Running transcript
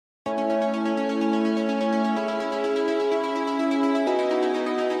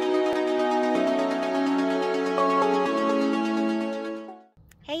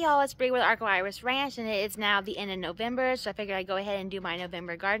y'all, it's Bree with Arco Ranch, and it is now the end of November, so I figured I'd go ahead and do my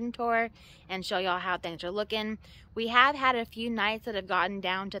November garden tour and show y'all how things are looking. We have had a few nights that have gotten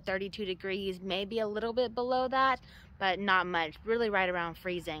down to 32 degrees, maybe a little bit below that, but not much, really right around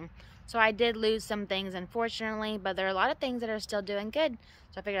freezing. So I did lose some things, unfortunately, but there are a lot of things that are still doing good,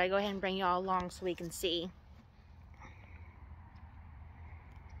 so I figured I'd go ahead and bring y'all along so we can see.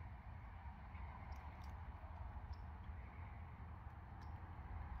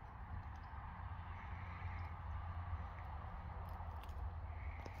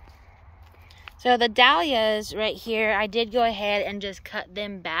 So the dahlias right here, I did go ahead and just cut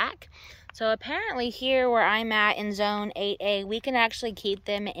them back. So apparently here where I'm at in zone 8A, we can actually keep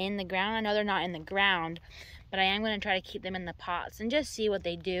them in the ground. I know they're not in the ground, but I am going to try to keep them in the pots and just see what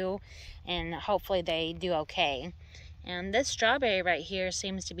they do, and hopefully they do okay. And this strawberry right here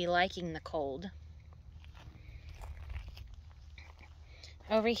seems to be liking the cold.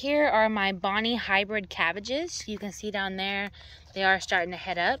 Over here are my Bonnie hybrid cabbages. You can see down there, they are starting to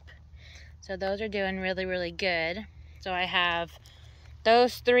head up. So those are doing really, really good. So I have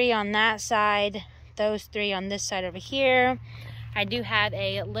those three on that side, those three on this side over here. I do have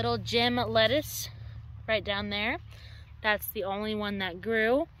a little gem lettuce right down there. That's the only one that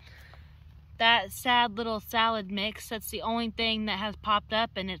grew. That sad little salad mix, that's the only thing that has popped up,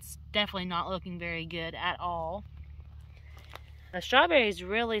 and it's definitely not looking very good at all. The strawberries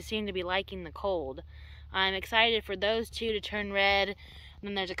really seem to be liking the cold. I'm excited for those two to turn red. And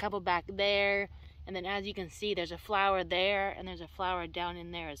then there's a couple back there, and then as you can see, there's a flower there, and there's a flower down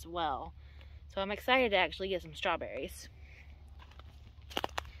in there as well. So I'm excited to actually get some strawberries.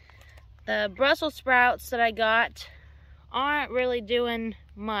 The Brussels sprouts that I got aren't really doing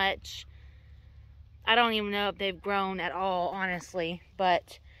much. I don't even know if they've grown at all, honestly,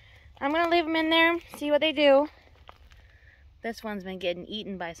 but I'm gonna leave them in there, see what they do. This one's been getting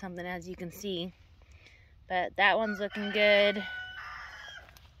eaten by something, as you can see, but that one's looking good.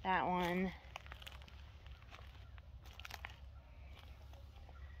 That one.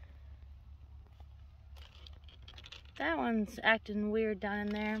 That one's acting weird down in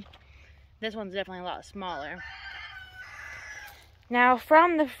there. This one's definitely a lot smaller. Now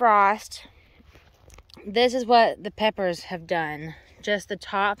from the frost, this is what the peppers have done. Just the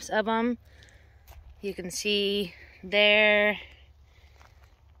tops of them. You can see there,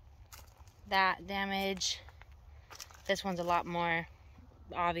 that damage. This one's a lot more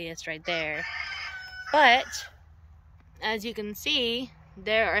obvious right there, but as you can see,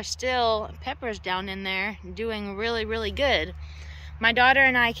 there are still peppers down in there doing really, really good. My daughter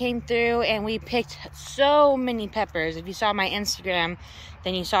and I came through and we picked so many peppers. If you saw my Instagram,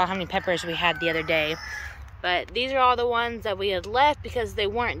 then you saw how many peppers we had the other day. But these are all the ones that we had left because they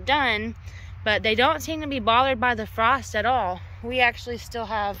weren't done, but they don't seem to be bothered by the frost at all. We actually still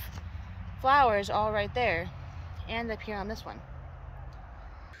have flowers all right there and up here on this one.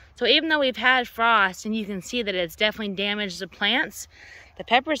 So even though we've had frost and you can see that it's definitely damaged the plants, the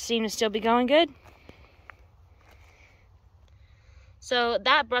peppers seem to still be going good. So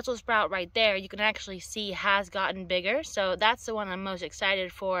that Brussels sprout right there, you can actually see has gotten bigger. So that's the one I'm most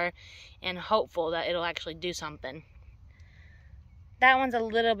excited for and hopeful that it'll actually do something. That one's a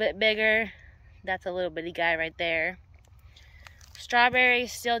little bit bigger. That's a little bitty guy right there.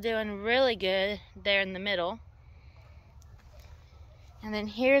 Strawberries still doing really good there in the middle. And then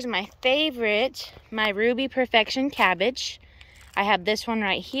here's my favorite, my Ruby Perfection cabbage. I have this one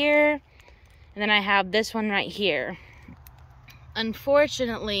right here, and then I have this one right here.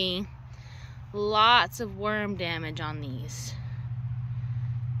 Unfortunately, lots of worm damage on these.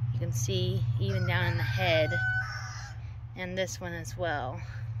 You can see even down in the head, and this one as well.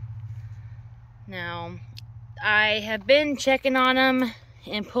 Now, I have been checking on them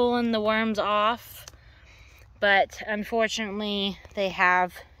and pulling the worms off, but unfortunately, they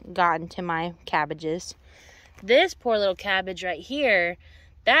have gotten to my cabbages. This poor little cabbage right here,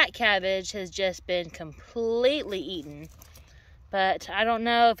 that cabbage has just been completely eaten. But I don't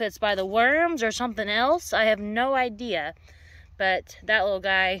know if it's by the worms or something else. I have no idea. But that little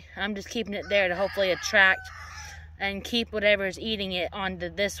guy, I'm just keeping it there to hopefully attract and keep whatever's eating it onto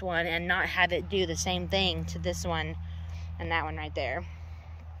this one and not have it do the same thing to this one and that one right there.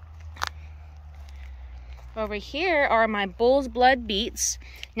 Over here are my bull's blood beets.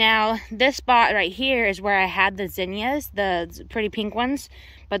 Now, this spot right here is where I had the zinnias, the pretty pink ones,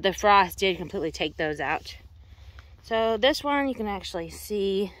 but the frost did completely take those out. So this one, you can actually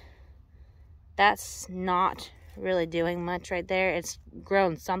see that's not really doing much right there. It's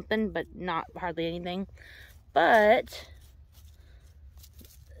grown something, but not hardly anything. But,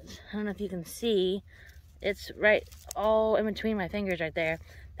 I don't know if you can see, it's right all in between my fingers right there.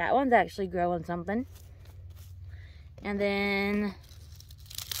 That one's actually growing something. And then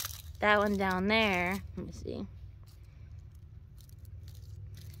that one down there, let me see.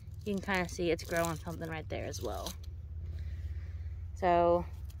 You can kind of see it's growing something right there as well. So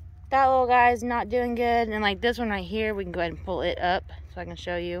that little guy's not doing good. And like this one right here, we can go ahead and pull it up so I can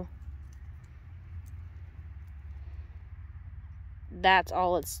show you. That's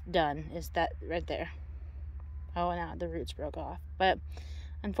all it's done, is that right there. Oh, now the roots broke off. But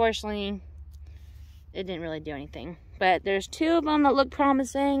unfortunately, it didn't really do anything. But there's two of them that look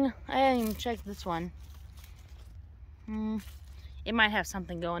promising. I haven't even checked this one. It might have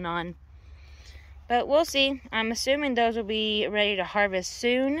something going on. But we'll see. I'm assuming those will be ready to harvest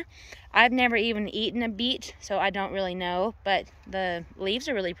soon. I've never even eaten a beet, so I don't really know. But the leaves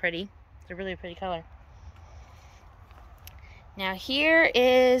are really pretty. They're really pretty color. Now here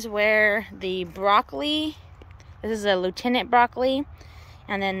is where the broccoli, this is a lieutenant broccoli,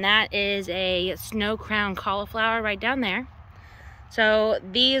 and then that is a snow crown cauliflower right down there. So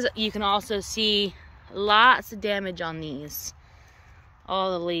these, you can also see lots of damage on these.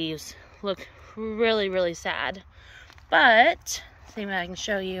 All the leaves look really, really sad. But, see what I can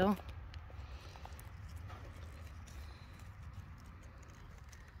show you.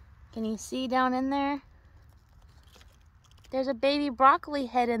 Can you see down in there? There's a baby broccoli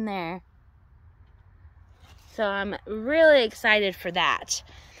head in there. So I'm really excited for that.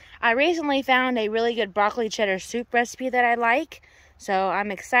 I recently found a really good broccoli cheddar soup recipe that I like. So I'm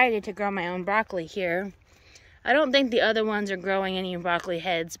excited to grow my own broccoli here. I don't think the other ones are growing any broccoli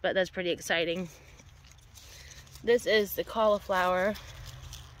heads, but that's pretty exciting. This is the cauliflower.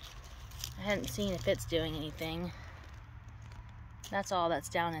 I hadn't seen if it's doing anything. That's all that's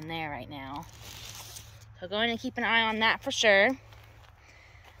down in there right now. So going to keep an eye on that for sure.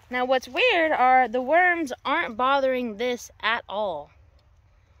 Now what's weird are the worms aren't bothering this at all.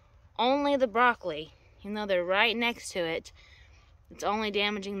 Only the broccoli. Even though they're right next to it, it's only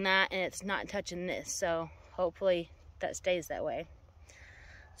damaging that and it's not touching this. So hopefully that stays that way.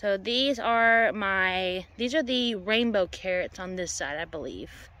 So these are the rainbow carrots on this side, I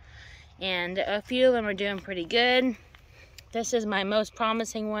believe. And a few of them are doing pretty good. This is my most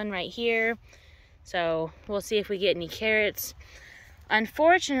promising one right here. So we'll see if we get any carrots.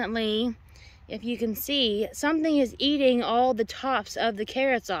 Unfortunately, if you can see, something is eating all the tops of the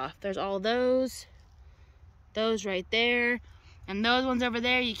carrots off. There's all those right there, and those ones over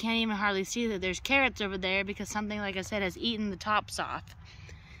there, you can't even hardly see that there's carrots over there because something, like I said, has eaten the tops off.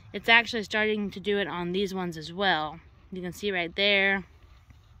 It's actually starting to do it on these ones as well. You can see right there.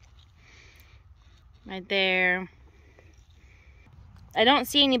 Right there. I don't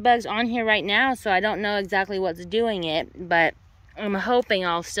see any bugs on here right now, so I don't know exactly what's doing it, but I'm hoping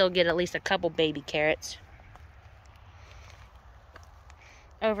I'll still get at least a couple baby carrots.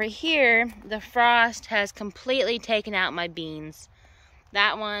 Over here, the frost has completely taken out my beans.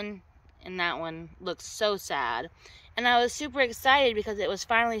 That one and that one looks so sad. And I was super excited because it was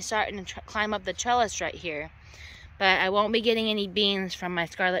finally starting to climb up the trellis right here. But I won't be getting any beans from my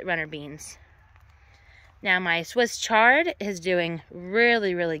Scarlet Runner beans. Now my Swiss chard is doing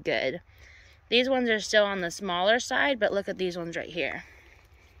really, really good. These ones are still on the smaller side, but look at these ones right here.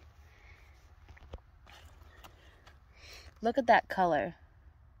 Look at that color.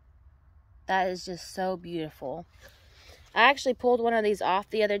 That is just so beautiful. I actually pulled one of these off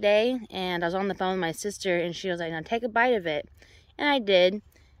the other day, and I was on the phone with my sister, and she was like, now take a bite of it. And I did,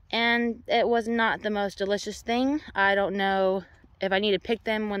 and it was not the most delicious thing. I don't know if I need to pick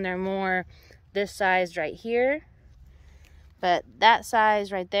them when they're more this size right here, but that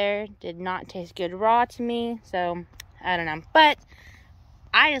size right there did not taste good raw to me, so I don't know. But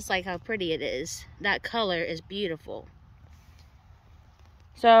I just like how pretty it is. That color is beautiful.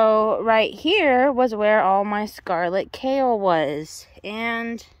 So right here was where all my scarlet kale was,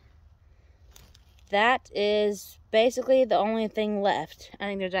 and that is basically the only thing left. I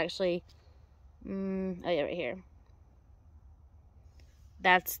think there's actually oh yeah, right here.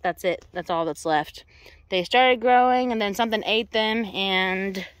 That's it. That's all that's left. They started growing and then something ate them,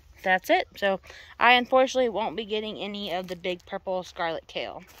 and that's it. So I unfortunately won't be getting any of the big purple scarlet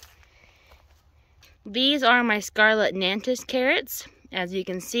kale. These are my scarlet nantus carrots. As you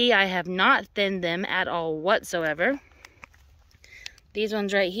can see, I have not thinned them at all whatsoever. These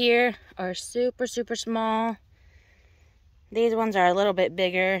ones right here are super, super small. These ones are a little bit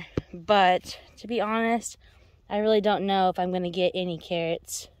bigger, but to be honest, I really don't know if I'm going to get any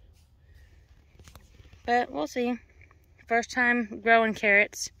carrots. But we'll see. First time growing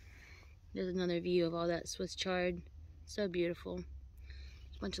carrots. There's another view of all that Swiss chard. So beautiful.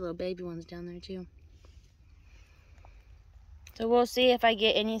 There's a bunch of little baby ones down there too. So we'll see if I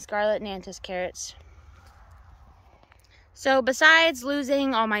get any scarlet Nantus carrots. So besides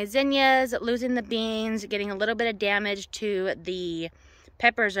losing all my zinnias, losing the beans, getting a little bit of damage to the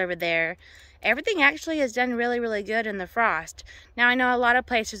peppers over there, everything actually has done really, really good in the frost. Now I know a lot of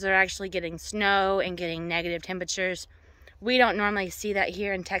places are actually getting snow and getting negative temperatures. We don't normally see that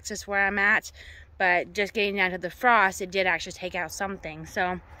here in Texas where I'm at, but just getting down to the frost, it did actually take out something.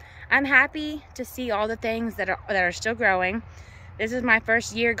 So I'm happy to see all the things that are still growing. This is my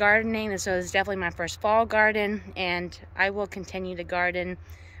first year gardening, and so it's definitely my first fall garden, and I will continue to garden.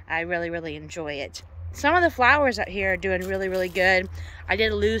 I really, really enjoy it. Some of the flowers out here are doing really, really good. I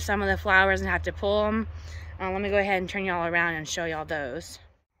did lose some of the flowers and have to pull them. Let me go ahead and turn y'all around and show y'all those.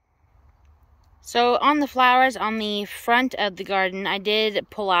 So on the flowers on the front of the garden, I did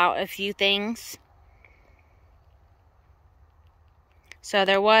pull out a few things. So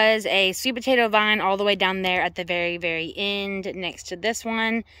there was a sweet potato vine all the way down there at the very, very end next to this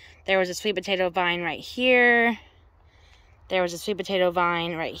one. There was a sweet potato vine right here. There was a sweet potato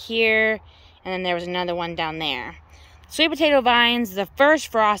vine right here. And then there was another one down there. Sweet potato vines, the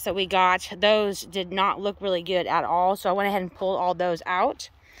first frost that we got, those did not look really good at all. So I went ahead and pulled all those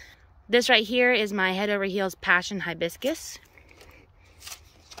out. This right here is my head over heels passion hibiscus.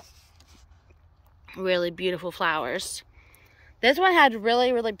 Really beautiful flowers. This one had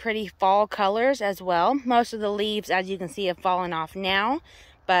really, really pretty fall colors as well. Most of the leaves, as you can see, have fallen off now,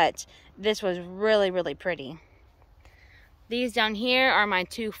 but this was really, really pretty. These down here are my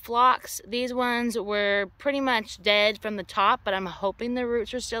two phlox. These ones were pretty much dead from the top, but I'm hoping the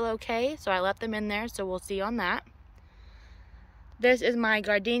roots are still okay, so I left them in there, so we'll see on that. This is my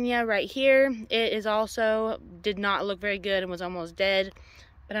gardenia right here. It is also did not look very good and was almost dead,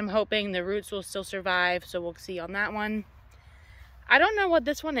 but I'm hoping the roots will still survive, so we'll see on that one. I don't know what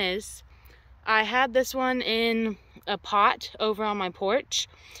this one is. I had this one in a pot over on my porch,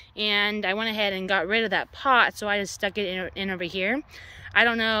 and I went ahead and got rid of that pot, so I just stuck it in over here. I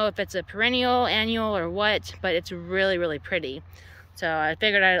don't know if it's a perennial, annual, or what, but it's really, really pretty. So I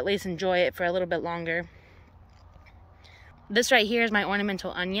figured I'd at least enjoy it for a little bit longer. This right here is my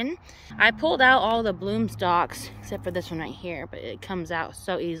ornamental onion. I pulled out all the bloom stalks, except for this one right here, but it comes out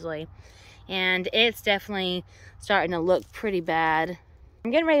so easily. And it's definitely starting to look pretty bad.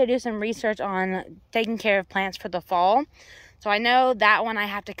 I'm getting ready to do some research on taking care of plants for the fall. So I know that one I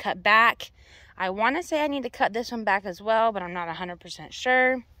have to cut back. I want to say I need to cut this one back as well, but I'm not 100%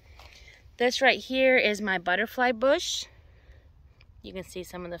 sure. This right here is my butterfly bush. You can see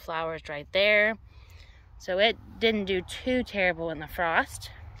some of the flowers right there. So it didn't do too terrible in the frost.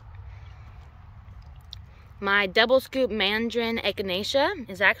 My double scoop mandarin echinacea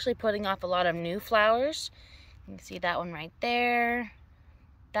is actually putting off a lot of new flowers. You can see that one right there.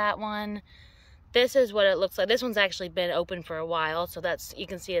 That one. This is what it looks like. This one's actually been open for a while, so that's, you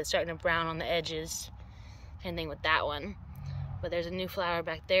can see it's starting to brown on the edges. Same thing with that one. But there's a new flower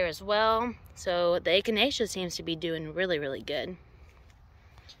back there as well. So the echinacea seems to be doing really, really good.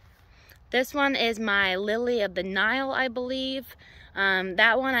 This one is my lily of the Nile, I believe.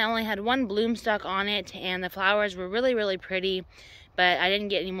 That one, I only had one bloom stalk on it, and the flowers were really, really pretty, but I didn't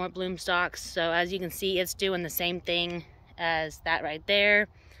get any more bloom stalks. So as you can see, it's doing the same thing as that right there.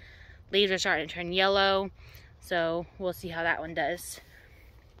 Leaves are starting to turn yellow, so we'll see how that one does.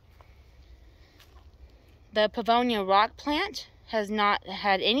 The Pavonia rock plant has not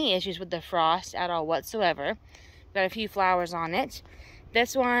had any issues with the frost at all whatsoever. Got a few flowers on it.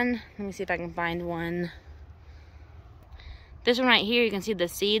 This one, let me see if I can find one. This one right here, you can see the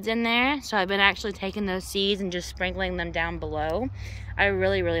seeds in there. So I've been actually taking those seeds and just sprinkling them down below. I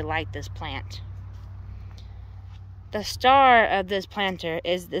really, really like this plant. The star of this planter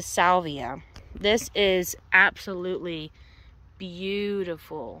is the salvia. This is absolutely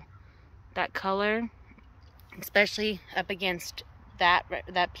beautiful. That color, especially up against that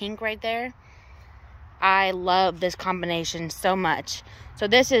pink right there. I love this combination so much. So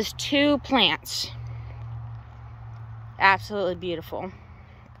this is 2 plants. Absolutely beautiful.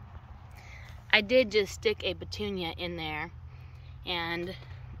 I did just stick a petunia in there, and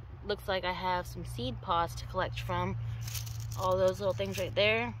looks like I have some seed pods to collect from. All those little things right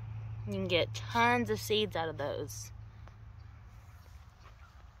there. You can get tons of seeds out of those.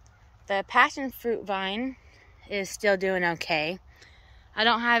 The passion fruit vine is still doing okay. I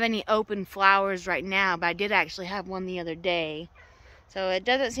don't have any open flowers right now, but I did actually have one the other day. So it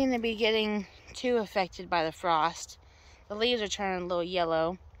doesn't seem to be getting too affected by the frost. The leaves are turning a little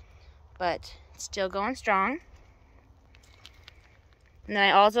yellow, but it's still going strong. And then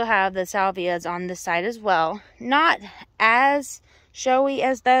I also have the salvias on this side as well. Not as showy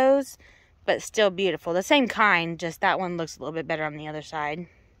as those, but still beautiful. The same kind, just that one looks a little bit better on the other side.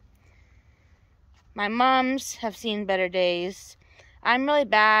 My mums have seen better days. I'm really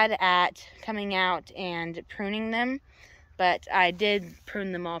bad at coming out and pruning them, but I did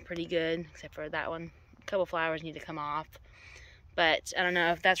prune them all pretty good, except for that one. A couple flowers need to come off. But I don't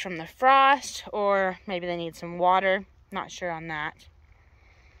know if that's from the frost or maybe they need some water. Not sure on that.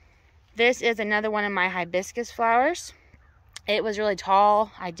 This is another one of my hibiscus flowers. It was really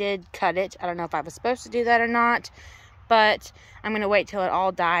tall. I did cut it. I don't know if I was supposed to do that or not, but I'm going to wait till it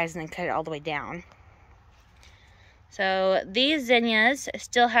all dies and then cut it all the way down. So these zinnias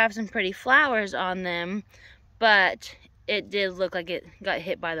still have some pretty flowers on them, but it did look like it got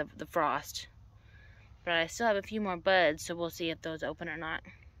hit by the frost. But I still have a few more buds, so we'll see if those open or not.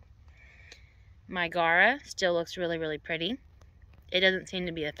 My Gara still looks really, really pretty. It doesn't seem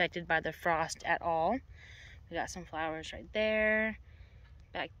to be affected by the frost at all. We got some flowers right there,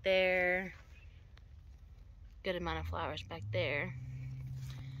 back there. Good amount of flowers back there.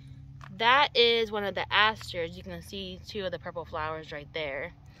 That is one of the asters. You can see two of the purple flowers right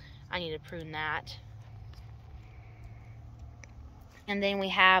there. I need to prune that. And then we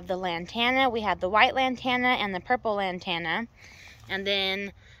have the lantana. We have the white lantana and the purple lantana. And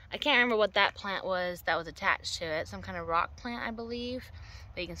then I can't remember what that plant was that was attached to it. Some kind of rock plant, I believe.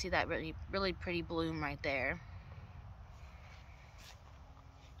 But you can see that really, really pretty bloom right there.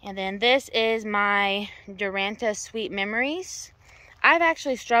 And then this is my Duranta Sweet Memories. I've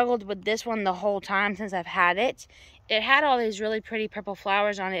actually struggled with this one the whole time since I've had it. It had all these really pretty purple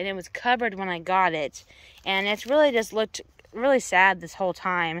flowers on it, and it was covered when I got it. And it's really just looked really sad this whole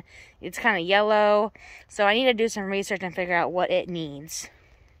time. It's kind of yellow, so I need to do some research and figure out what it needs.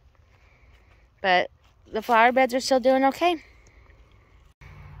 But the flower beds are still doing okay.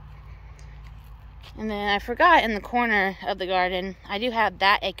 And then I forgot, in the corner of the garden, I do have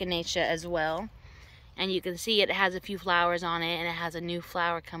that echinacea as well. And you can see it has a few flowers on it, and it has a new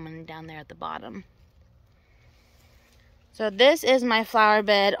flower coming down there at the bottom. So this is my flower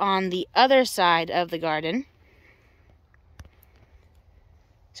bed on the other side of the garden.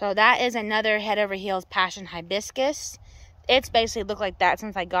 So that is another head over heels passion hibiscus. It's basically looked like that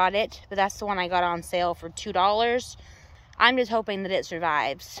since I got it, but that's the one I got on sale for $2. I'm just hoping that it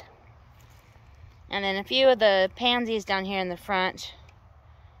survives. And then a few of the pansies down here in the front.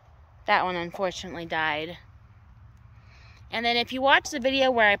 That one unfortunately died. And then if you watch the video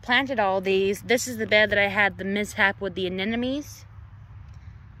where I planted all these, this is the bed that I had the mishap with the anemones.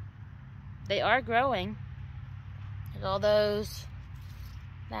 They are growing. There's all those.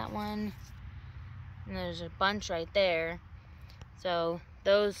 That one. And there's a bunch right there. So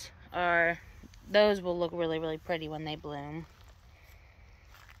those will look really, really pretty when they bloom.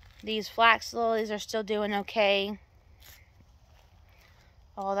 These flax lilies are still doing okay.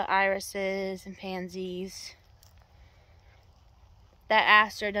 All the irises and pansies. That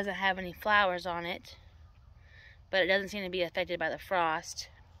aster doesn't have any flowers on it, but it doesn't seem to be affected by the frost.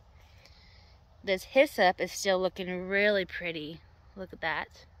 This hyssop is still looking really pretty. Look at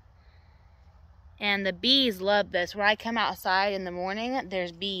that. And the bees love this. When I come outside in the morning,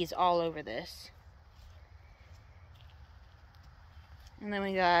 there's bees all over this. And then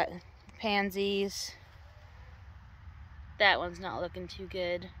we got pansies. That one's not looking too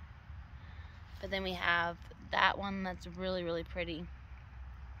good. But then we have that one that's really, really pretty.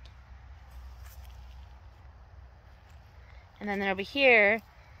 And then over here,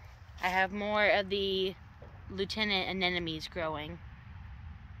 I have more of the lieutenant anemones growing.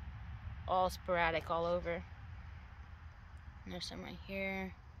 All sporadic all over. And there's some right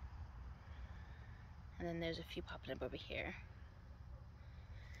here. And then there's a few popping up over here.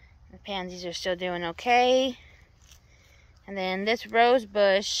 The pansies are still doing okay. And then this rose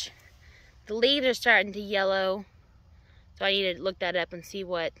bush, the leaves are starting to yellow. So I need to look that up and see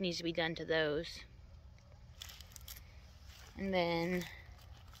what needs to be done to those. And then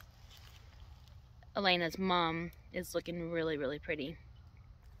Elena's mom is looking really, really pretty.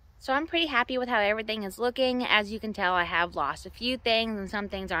 So I'm pretty happy with how everything is looking. As you can tell, I have lost a few things and some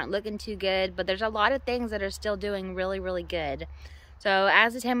things aren't looking too good, but there's a lot of things that are still doing really, really good. So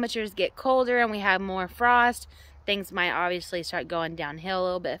as the temperatures get colder and we have more frost, things might obviously start going downhill a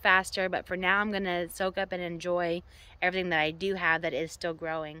little bit faster, but for now I'm gonna soak up and enjoy everything that I do have that is still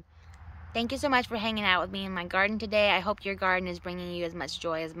growing. Thank you so much for hanging out with me in my garden today. I hope your garden is bringing you as much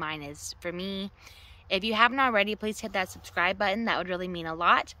joy as mine is for me. If you haven't already, please hit that subscribe button. That would really mean a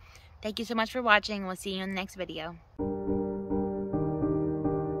lot. Thank you so much for watching. We'll see you in the next video.